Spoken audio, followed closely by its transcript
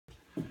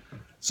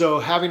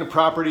So having a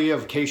property, a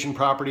vacation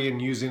property,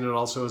 and using it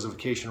also as a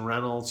vacation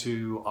rental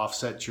to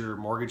offset your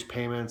mortgage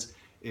payments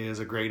is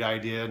a great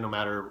idea no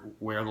matter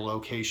where the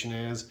location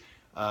is.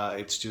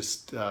 It's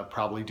just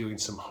probably doing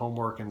some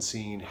homework and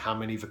seeing how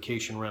many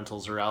vacation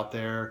rentals are out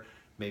there,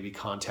 maybe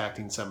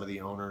contacting some of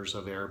the owners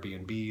of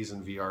Airbnbs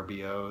and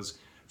VRBOs,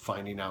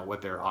 finding out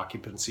what their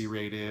occupancy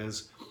rate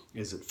is.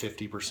 Is it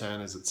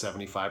 50%? Is it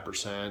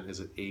 75%? Is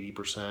it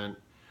 80%?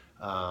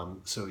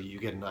 So you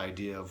get an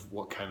idea of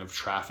what kind of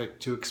traffic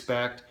to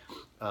expect.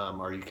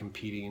 Are you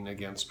competing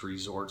against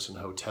resorts and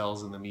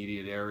hotels in the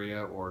immediate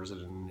area, or is it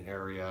an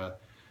area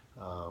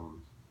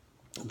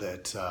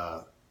that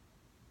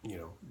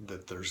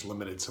that there's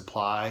limited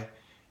supply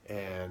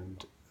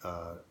and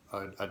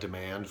a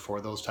demand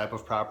for those type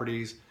of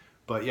properties?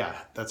 But yeah,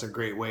 that's a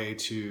great way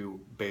to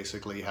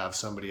basically have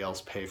somebody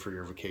else pay for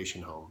your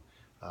vacation home,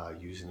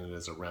 using it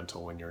as a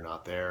rental when you're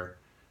not there.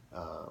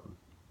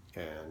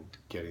 And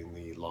getting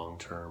the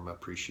long-term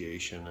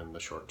appreciation and the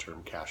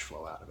short-term cash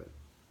flow out of it.